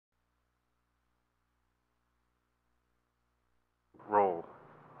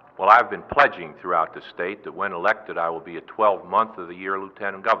Well, I've been pledging throughout the state that when elected, I will be a 12-month of the year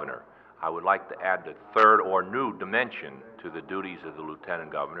lieutenant governor. I would like to add the third or new dimension to the duties of the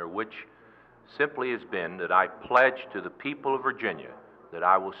lieutenant governor, which simply has been that I pledge to the people of Virginia that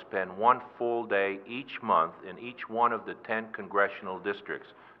I will spend one full day each month in each one of the 10 congressional districts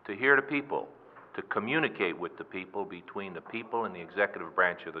to hear the people, to communicate with the people, between the people and the executive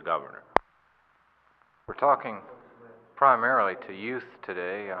branch of the governor. We're talking primarily to youth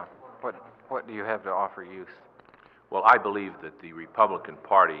today. What do you have to offer youth? Well, I believe that the Republican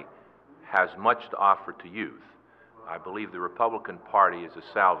Party has much to offer to youth. I believe the Republican Party is the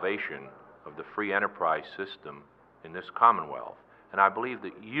salvation of the free enterprise system in this Commonwealth. And I believe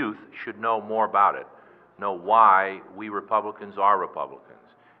that youth should know more about it, know why we Republicans are Republicans.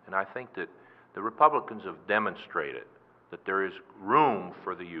 And I think that the Republicans have demonstrated that there is room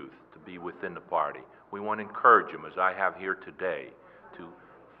for the youth to be within the party. We want to encourage them, as I have here today, to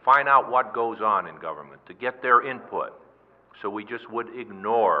find out what goes on in government, to get their input, so we just would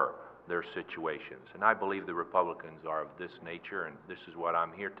ignore their situations. And I believe the Republicans are of this nature, and this is what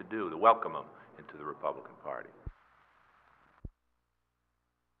I'm here to do, to welcome them into the Republican Party.